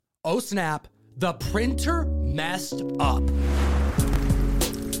Oh snap, the printer messed up.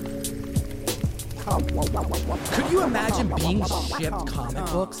 Could you imagine being shipped comic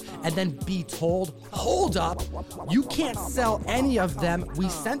books and then be told, hold up, you can't sell any of them. We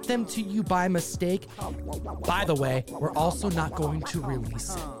sent them to you by mistake. By the way, we're also not going to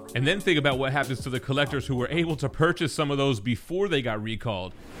release it. And then think about what happens to the collectors who were able to purchase some of those before they got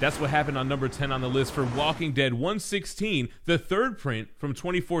recalled. That's what happened on number 10 on the list for Walking Dead 116, the third print from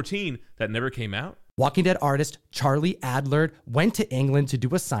 2014 that never came out. Walking Dead artist Charlie Adler went to England to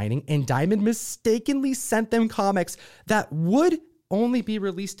do a signing, and Diamond mistakenly sent them comics that would only be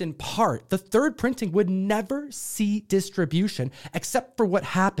released in part. The third printing would never see distribution except for what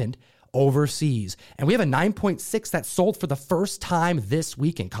happened overseas. And we have a 9.6 that sold for the first time this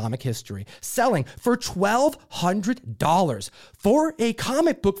week in comic history, selling for $1,200 for a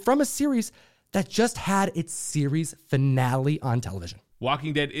comic book from a series that just had its series finale on television.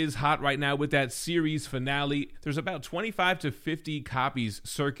 Walking Dead is hot right now with that series finale. There's about 25 to 50 copies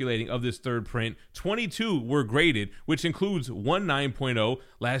circulating of this third print. 22 were graded, which includes one 9.0.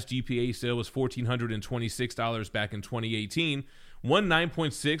 Last GPA sale was $1,426 back in 2018. One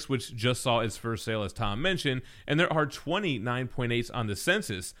 9.6, which just saw its first sale, as Tom mentioned, and there are 20 9.8s on the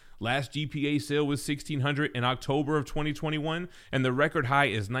census. Last GPA sale was $1,600 in October of 2021, and the record high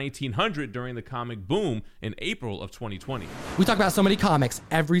is $1,900 during the comic boom in April of 2020. We talk about so many comics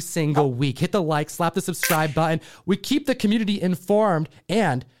every single week. Hit the like, slap the subscribe button. We keep the community informed,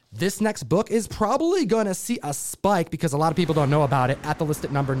 and this next book is probably going to see a spike because a lot of people don't know about it. At the list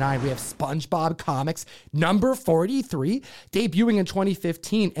at number 9, we have SpongeBob Comics number 43, debuting in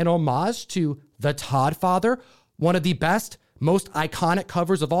 2015, an homage to The Todd Father, one of the best, most iconic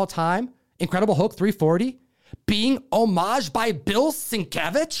covers of all time. Incredible Hulk 340, being homaged by Bill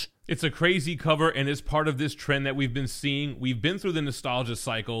Sienkiewicz. It's a crazy cover, and it's part of this trend that we've been seeing. We've been through the nostalgia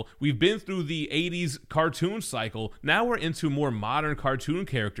cycle. We've been through the 80s cartoon cycle. Now we're into more modern cartoon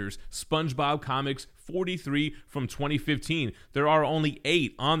characters. SpongeBob Comics 43 from 2015. There are only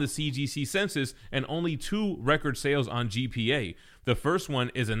 8 on the CGC census and only 2 record sales on GPA. The first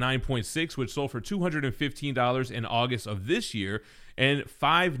one is a 9.6, which sold for $215 in August of this year, and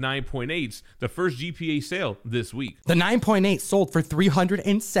 5 9.8s, the first GPA sale this week. The 9.8 sold for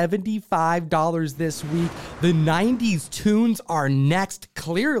 $375 this week. The 90s tunes are next,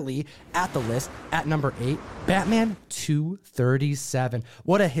 clearly at the list at number 8. Batman 237.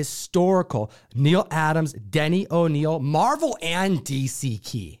 What a historical Neal Adams, Denny O'Neil, Marvel and DC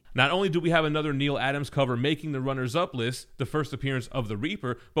key. Not only do we have another Neal Adams cover making the runners-up list, the first appearance of the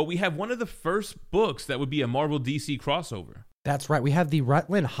Reaper, but we have one of the first books that would be a Marvel DC crossover. That's right. We have the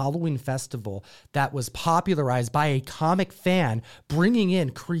Rutland Halloween Festival that was popularized by a comic fan, bringing in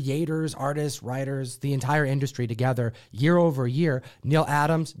creators, artists, writers, the entire industry together year over year. Neal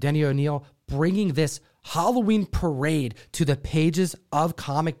Adams, Denny O'Neil, bringing this Halloween parade to the pages of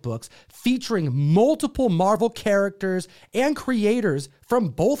comic books, featuring multiple Marvel characters and creators from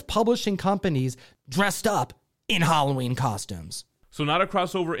both publishing companies dressed up in Halloween costumes. So not a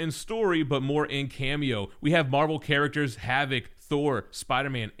crossover in story, but more in cameo. We have Marvel characters, Havoc, Thor,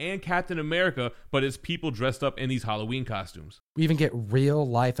 Spider-Man, and Captain America, but it's people dressed up in these Halloween costumes. We even get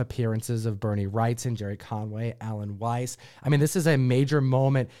real-life appearances of Bernie Wrightson, Jerry Conway, Alan Weiss. I mean, this is a major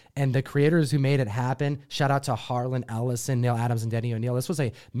moment, and the creators who made it happen, shout out to Harlan Ellison, Neal Adams, and Denny O'Neil. This was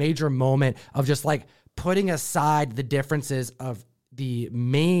a major moment of just like putting aside the differences of the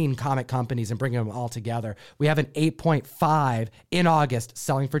main comic companies and bringing them all together. We have an 8.5 in August,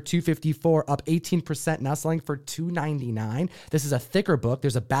 selling for $254, up 18%, now selling for $299. This is a thicker book.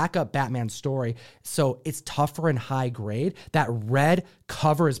 There's a backup Batman story, so it's tougher and high grade. That red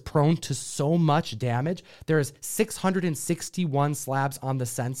cover is prone to so much damage. There's 661 slabs on the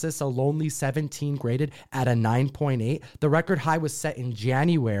census, a lonely 17 graded at a 9.8. The record high was set in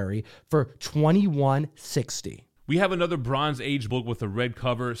January for $2160. We have another Bronze Age book with a red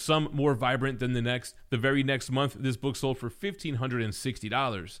cover, some more vibrant than the next. The very next month, this book sold for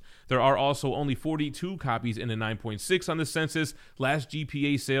 $1,560. There are also only 42 copies in a 9.6 on the census. Last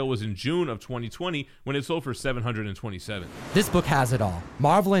GPA sale was in June of 2020 when it sold for $727. This book has it all.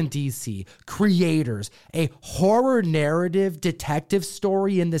 Marvel and DC, creators, a horror narrative detective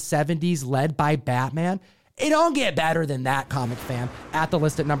story in the 70s led by Batman. It don't get better than that, comic fam. At the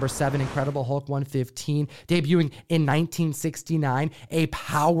list at number 7, Incredible Hulk 115, debuting in 1969, a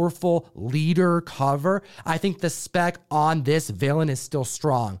powerful leader cover. I think the spec on this villain is still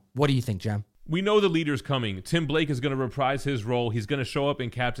strong. What do you think, Jem? We know the leader's coming. Tim Blake is going to reprise his role. He's going to show up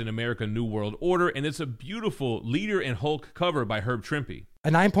in Captain America New World Order, and it's a beautiful Leader and Hulk cover by Herb Trimpe. A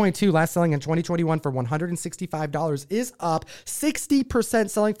 9.2 last selling in 2021 for $165 is up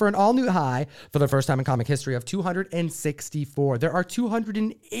 60%, selling for an all-new high for the first time in comic history of 264. There are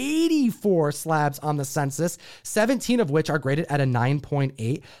 284 slabs on the census, 17 of which are graded at a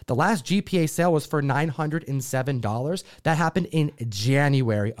 9.8. The last GPA sale was for $907. That happened in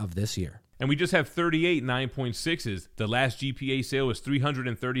January of this year. And we just have 38 9.6s. The last GPA sale was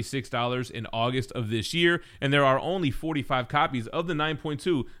 $336 in August of this year, and there are only 45 copies of the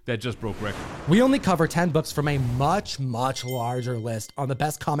 9.2 that just broke record. We only cover 10 books from a much, much larger list on the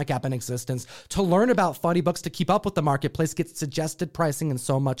best comic app in existence to learn about funny books, to keep up with the marketplace, get suggested pricing, and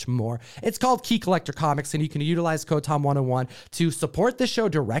so much more. It's called Key Collector Comics, and you can utilize code TOM101 to support this show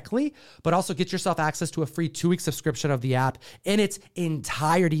directly, but also get yourself access to a free 2-week subscription of the app in its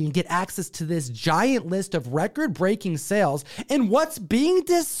entirety and get access to this giant list of record-breaking sales and what's being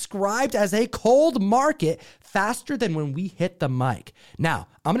described as a cold market faster than when we hit the mic. Now,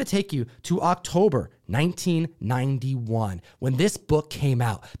 I'm going to take you to October 1991 when this book came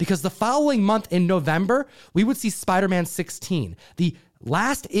out, because the following month in November, we would see Spider-Man 16, the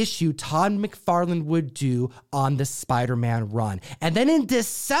last issue Todd McFarlane would do on the Spider-Man run. And then in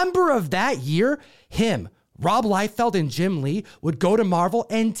December of that year, Rob Liefeld and Jim Lee would go to Marvel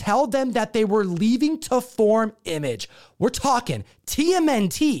and tell them that they were leaving to form Image. We're talking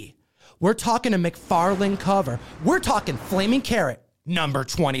TMNT. We're talking a McFarlane cover. We're talking Flaming Carrot, number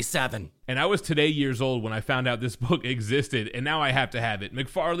 27. And I was today years old when I found out this book existed, and now I have to have it.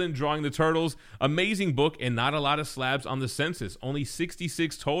 McFarlane drawing the Turtles, amazing book, and not a lot of slabs on the census, only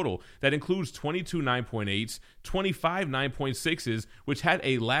 66 total. That includes 22 9.8s, 25 9.6s, which had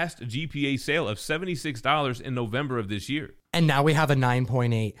a last GPA sale of $76 in November of this year. And now we have a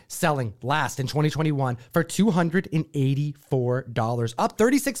 9.8 selling last in 2021 for $284, up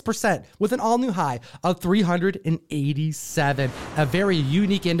 36% with an all-new high of $387. A very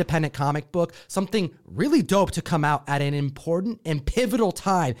unique independent comic book, something really dope to come out at an important and pivotal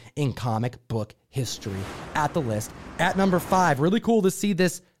time in comic book history. At the list, at number 5, really cool to see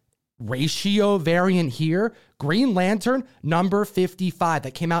this ratio variant here. Green Lantern number 55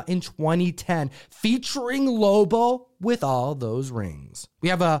 that came out in 2010 featuring Lobo with all those rings. We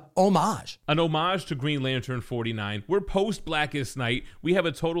have an homage to Green Lantern 49. We're post Blackest Night. We have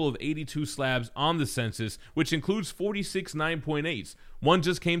a total of 82 slabs on the census, which includes 46 9.8s. One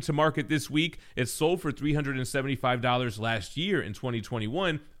just came to market this week. It sold for $375 last year in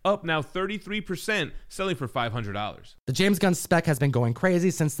 2021, up now 33%, selling for $500. The James Gunn spec has been going crazy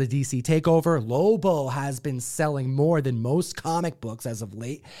since the DC takeover. Lobo has been selling more than most comic books as of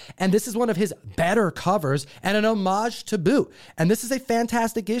late, and this is one of his better covers and an homage to boot. And this is a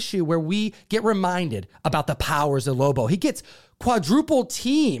fantastic issue where we get reminded about the powers of Lobo. He gets quadruple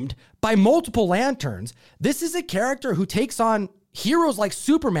teamed by multiple lanterns. This is a character who takes on heroes like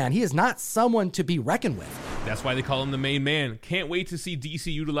Superman. He is not someone to be reckoned with. That's why they call him the main man. Can't wait to see DC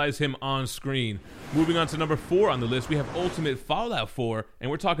utilize him on screen. Moving on to number 4 on the list, we have Ultimate Fallout 4,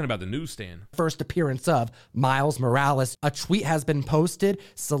 and we're talking about the newsstand. First appearance of Miles Morales. A tweet has been posted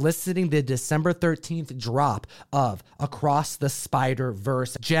soliciting the December 13th drop of Across the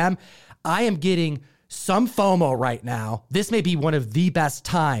Spider-Verse. Jem, I am getting some FOMO right now. This may be one of the best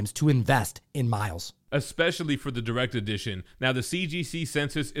times to invest in Miles, especially for the direct edition. Now, the CGC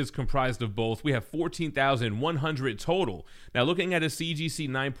census is comprised of both. We have 14,100 total. Now, looking at a CGC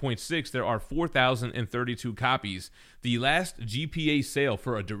 9.6, there are 4,032 copies. The last GPA sale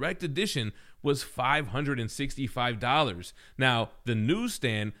for a direct edition was $565. Now, the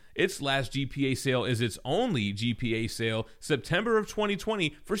newsstand, its last GPA sale is its only GPA sale, September of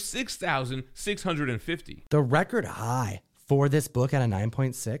 2020, for $6,650. The record high for this book at a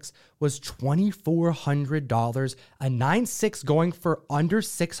 9.6 was $2,400. A 9.6 going for under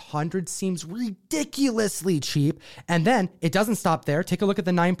 $600 seems ridiculously cheap. And then it doesn't stop there. Take a look at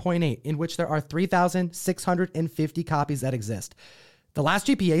the 9.8, in which there are 3,650 copies that exist. The last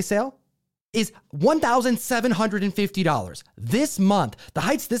GPA sale is $1,750. This month, the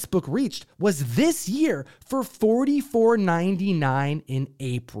heights this book reached was this year for $44.99 in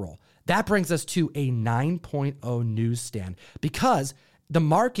April. That brings us to a 9.0 newsstand. Because the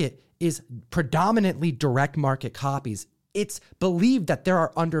market is predominantly direct market copies, it's believed that there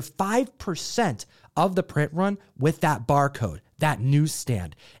are under 5% of the print run with that barcode, that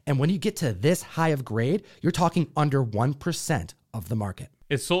newsstand. And when you get to this high of grade, you're talking under 1% of the market.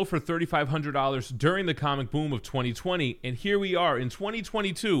 It sold for $3,500 during the comic boom of 2020, and here we are in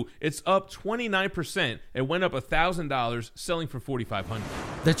 2022. It's up 29%. It went up $1,000, selling for $4,500.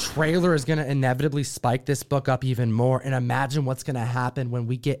 The trailer is going to inevitably spike this book up even more, and imagine what's going to happen when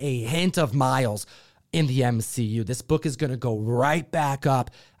we get a hint of Miles in the MCU. This book is going to go right back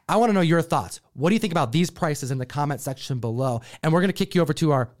up. I want to know your thoughts. What do you think about these prices in the comment section below? And we're going to kick you over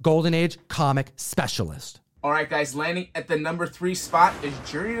to our Golden Age comic specialist. All right, guys, landing at the number 3 spot is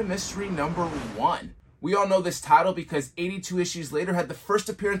Journey to Mystery number 1. We all know this title because 82 issues later had the first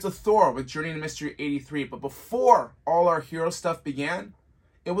appearance of Thor with Journey to Mystery 83. But before all our hero stuff began,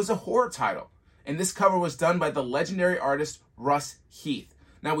 it was a horror title. And this cover was done by the legendary artist Russ Heath.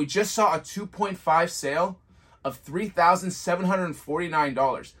 Now, we just saw a 2.5 sale of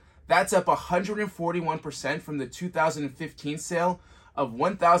 $3,749. That's up 141% from the 2015 sale of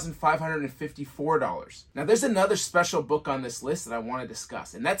 $1,554. Now, there's another special book on this list that I want to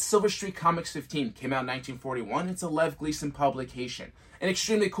discuss, and that's Silver Streak Comics 15. Came out in 1941. It's a Lev Gleason publication. An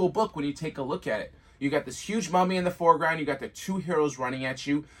extremely cool book when you take a look at it. You got this huge mummy in the foreground, you got the 2 heroes running at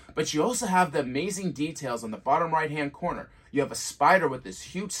you, but you also have the amazing details on the bottom right-hand corner. You have a spider with this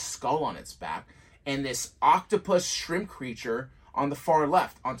huge skull on its back, and this octopus shrimp creature on the far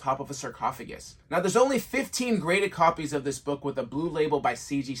left on top of a sarcophagus. Now, there's only 15 graded copies of this book with a blue label by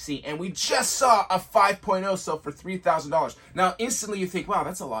CGC, and we just saw a 5.0 sell for $3,000. Now, instantly you think, wow,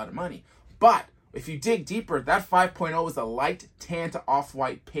 that's a lot of money. But if you dig deeper, that 5.0 is a light tan to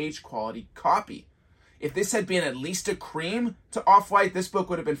off-white page quality copy. If this had been at least a cream to off-white, this book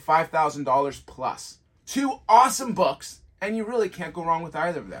would have been $5,000 plus. 2 awesome books, and you really can't go wrong with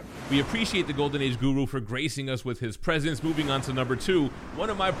either of them. We appreciate the Golden Age Guru for gracing us with his presence. Moving on to number 2, one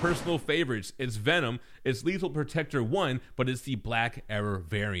of my personal favorites. It's Venom. It's Lethal Protector 1, but it's the Black Error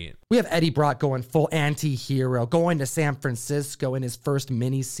variant. We have Eddie Brock going full anti-hero, going to San Francisco in his first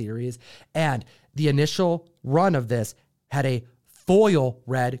mini-series, and the initial run of this had a foil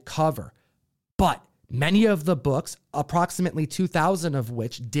red cover. But many of the books, approximately 2,000 of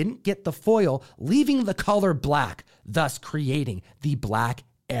which, didn't get the foil, leaving the color black, thus creating the Black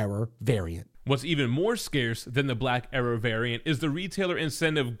Error variant. What's even more scarce than the Black Error variant is the retailer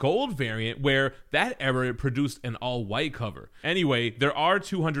incentive gold variant, where that error produced an all-white cover. Anyway, there are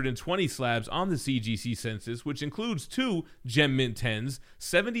 220 slabs on the CGC census, which includes 2 Gem Mint 10s,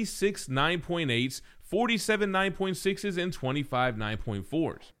 76 9.8s, 47 9.6s, and 25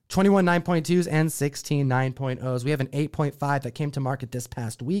 9.4s. 21 9.2s and 16 9.0s. We have an 8.5 that came to market this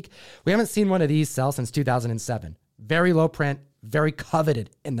past week. We haven't seen one of these sell since 2007. Very low print, very coveted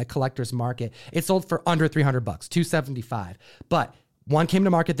in the collector's market. It sold for under $300, $275. But one came to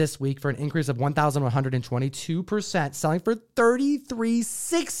market this week for an increase of 1,122%, selling for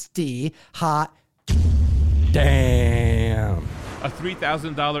 $33.60. Hot damn. A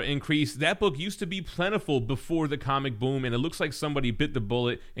 $3,000 increase. That book used to be plentiful before the comic boom, and it looks like somebody bit the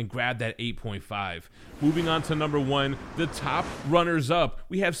bullet and grabbed that 8.5. Moving on to number 1, the top runners-up.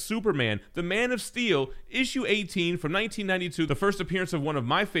 We have Superman, the Man of Steel, issue 18 from 1992, the first appearance of one of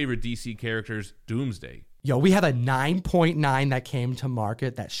my favorite DC characters, Doomsday. Yo, we have a 9.9 that came to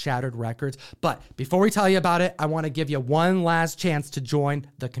market that shattered records. But before we tell you about it, I want to give you one last chance to join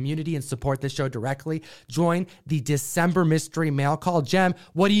the community and support this show directly. Join the December Mystery Mail Call. Jem,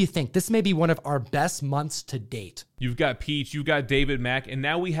 what do you think? This may be one of our best months to date. You've got Peach, you've got David Mack, and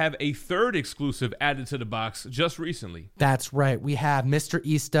now we have a 3rd exclusive added to the box just recently. That's right. We have Mr.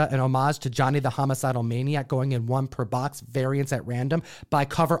 Ista, an homage to Johnny the Homicidal Maniac, going in 1 per box, variants at random, by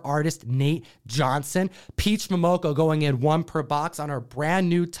cover artist Nate Johnson. Peach Momoko going in 1 per box on our brand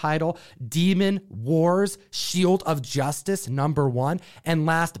new title, Demon Wars, Shield of Justice, number 1. And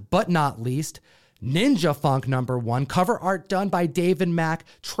last but not least, Ninja Funk number 1, cover art done by David Mack,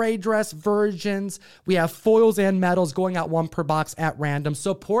 trade dress versions. We have foils and medals going out 1 per box at random.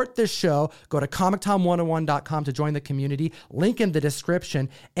 Support this show. Go to ComicTom101.com to join the community. Link in the description.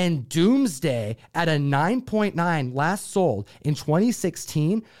 And Doomsday at a 9.9 last sold in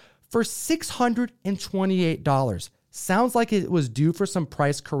 2016 for $628. Sounds like it was due for some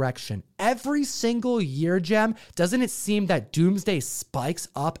price correction. Every single year, Jem, doesn't it seem that Doomsday spikes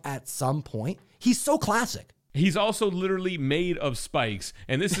up at some point? He's so classic. He's also literally made of spikes,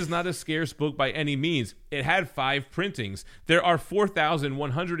 and this is not a scarce book by any means. It had 5 printings. There are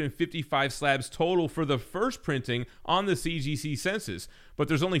 4,155 slabs total for the first printing on the CGC census, but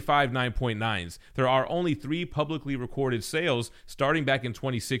there's only 5 9.9s. There are only 3 publicly recorded sales, starting back in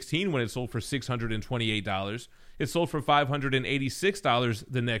 2016 when it sold for $628. It sold for $586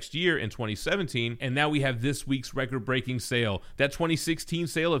 the next year in 2017, and now we have this week's record-breaking sale. That 2016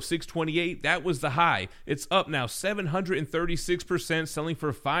 sale of $628, that was the high. It's up now 736%, selling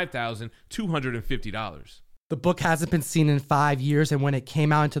for $5,250. The book hasn't been seen in 5 years, and when it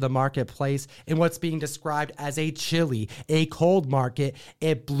came out into the marketplace in what's being described as a chilly, a cold market,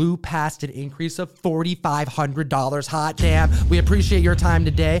 it blew past an increase of $4,500. Hot damn. We appreciate your time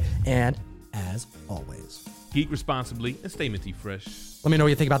today, and as as always. Geek responsibly and stay minty fresh. Let me know what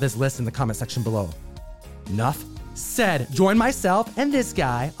you think about this list in the comment section below. Enough said. Join myself and this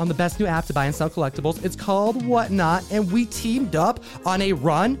guy on the best new app to buy and sell collectibles. It's called Whatnot, and we teamed up on a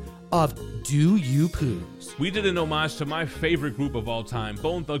run of Do You Poos. We did an homage to my favorite group of all time,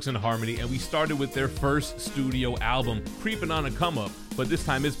 Bone Thugs-n-Harmony, and we started with their first studio album, Creepin' on a Come Up, but this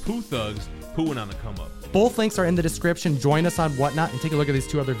time it's Poo Thugs, Pooin' on a Come Up. Both links are in the description. Join us on Whatnot and take a look at these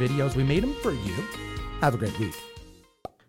 2 other videos. We made them for you. Have a great week.